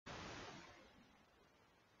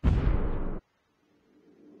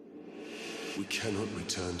We cannot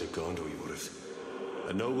return to Gondor, Yorith.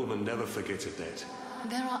 A nobleman never forgets a debt.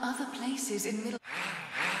 There are other places in Middle...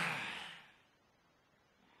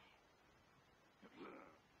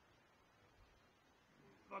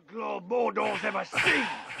 The Lord Mordor's ever seen.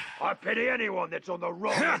 I pity anyone that's on the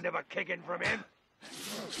wrong end of a kicking from him.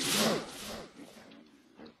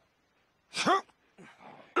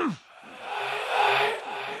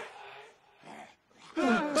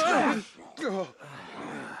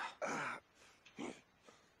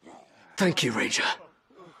 Thank you, Ranger.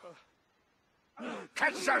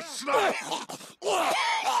 Catch those slugs!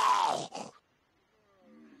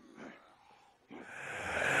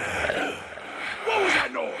 What was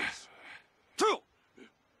that noise?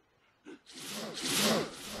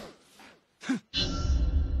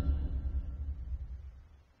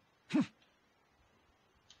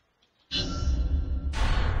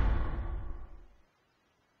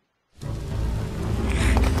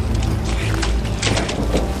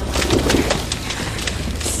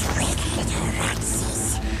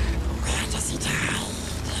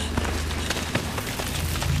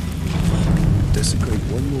 Desecrate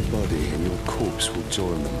one more body and your corpse will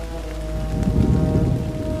join them.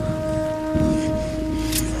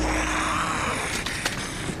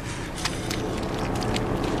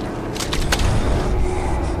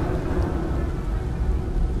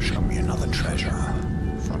 Show me another treasure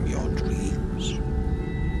from your dreams.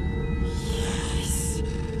 Yes.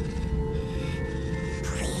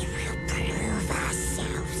 We will prove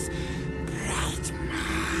ourselves, bright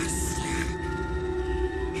master.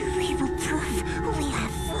 We will prove we are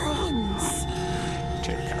friends.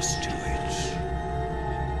 Take us to it.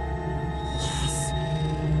 Yes.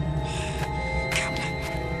 Come.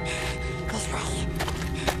 This way.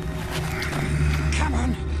 Come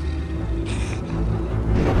on. This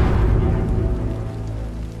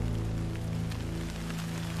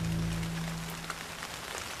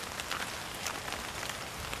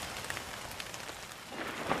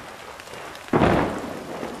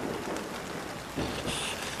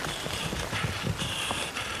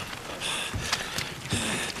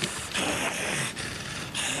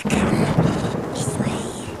way.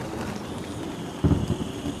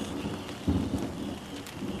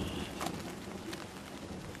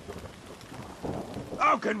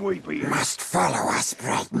 How can we be... Must follow us,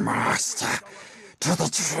 bright master. To the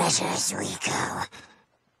treasures we go.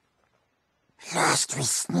 Last we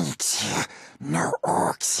sneaked here, no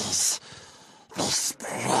orcs. They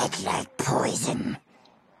spread like poison.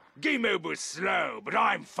 Gimub was slow, but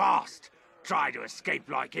I'm fast. Try to escape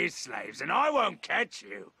like his slaves, and I won't catch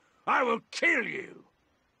you. I will kill you.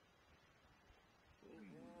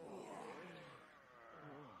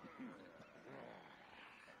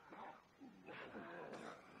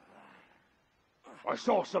 I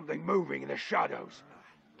saw something moving in the shadows.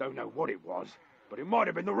 Don't know what it was, but it might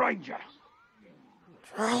have been the ranger.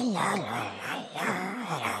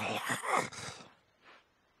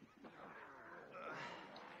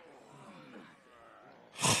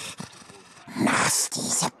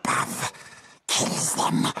 Nasties above. Kills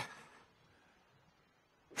them.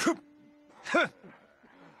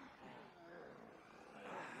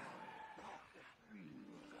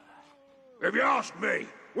 If you ask me,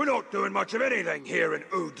 we're not doing much of anything here in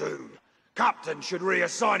Udun. Captain should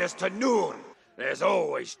reassign us to Nur. There's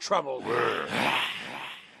always trouble there.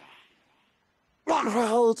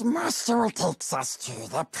 Right, master takes us to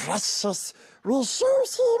the precious. We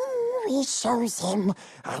shows him,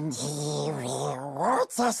 and he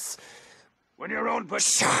rewards us. When you're on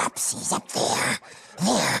Sharps, he's up there.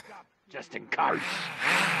 There. just in case.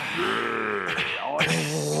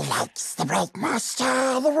 He likes the bright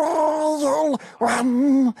master, the royal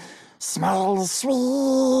one. Smells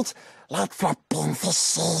sweet, like flopping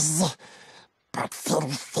fishes. But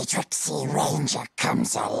filthy tricksy ranger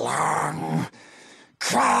comes along.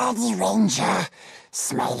 Crabby ranger,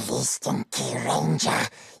 smelly stinky ranger.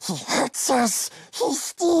 He hurts us, he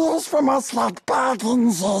steals from us like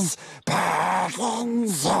bargainses.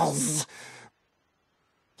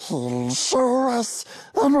 He'll show us,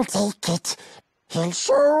 then we'll take it. He'll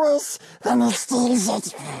show us, then he steals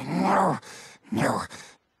it. No.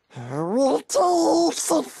 We'll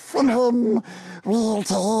take it from him. We'll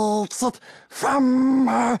take it from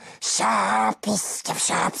our sharpest of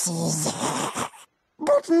sharpsies.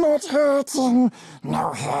 But not hurting,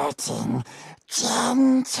 no hurting.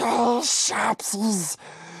 Gentle sharpsies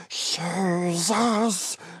shows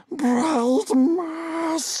us bright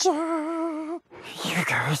master. You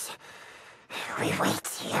guys, we wait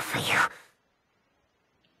here for you.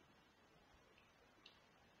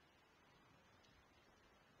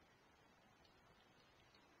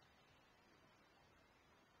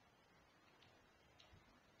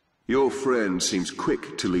 Your friend seems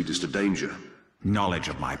quick to lead us to danger. Knowledge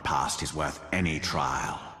of my past is worth any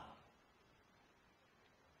trial.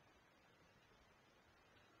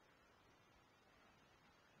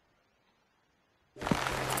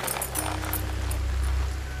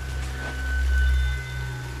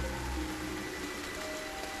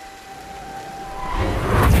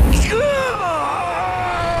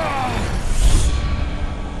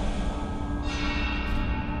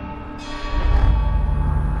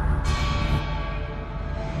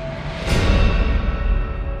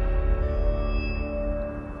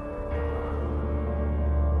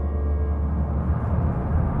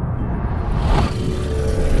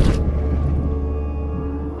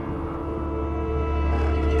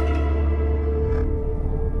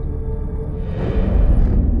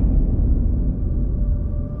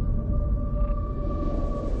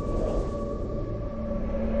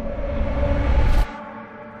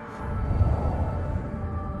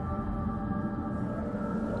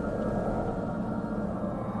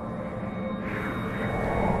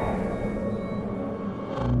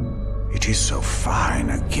 It is so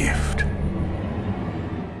fine a gift.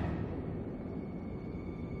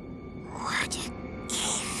 What a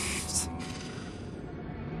gift.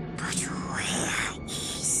 But where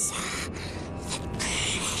is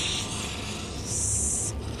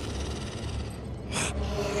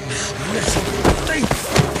the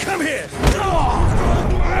place? Come here!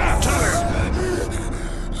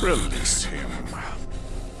 Release him.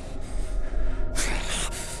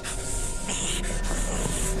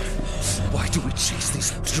 Why do we chase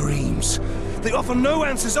these dreams? They offer no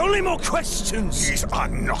answers, only more questions! These are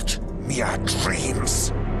not mere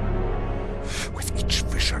dreams. With each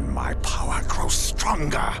vision, my power grows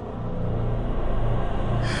stronger.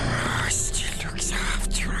 Still looks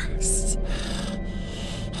after us.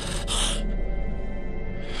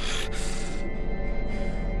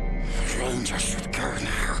 Ranger should go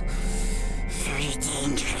now. Very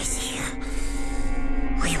dangerous here.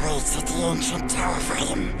 We wait at the ancient tower for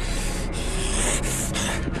him.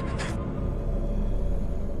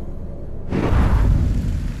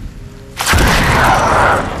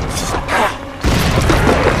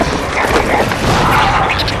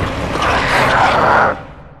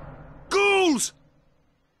 Ghouls!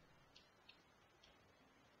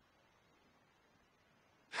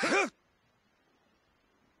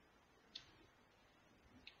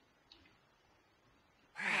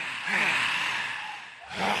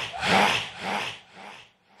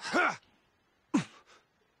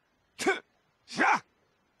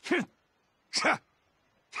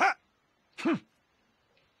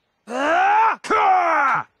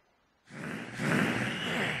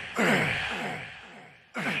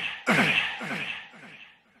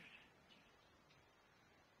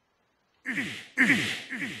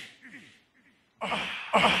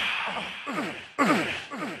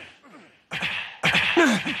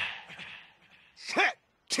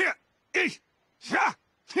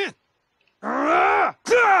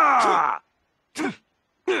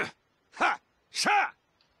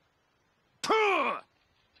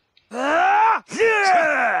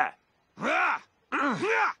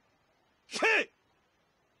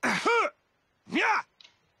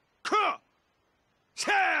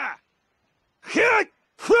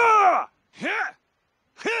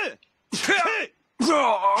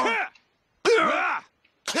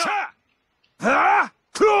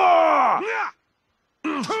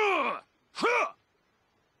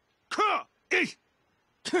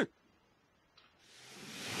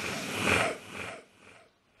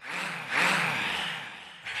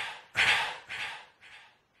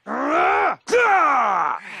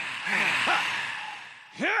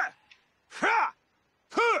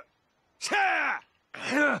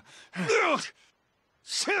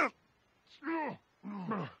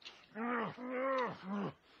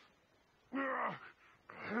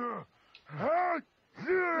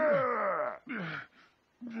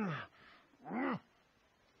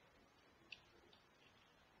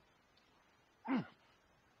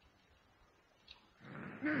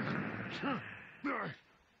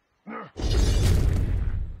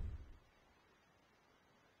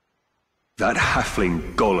 That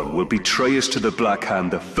halfling Golum will betray us to the Black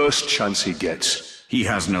Hand the first chance he gets. He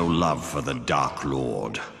has no love for the Dark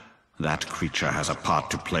Lord. That creature has a part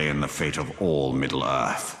to play in the fate of all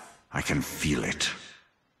Middle-earth. I can feel it.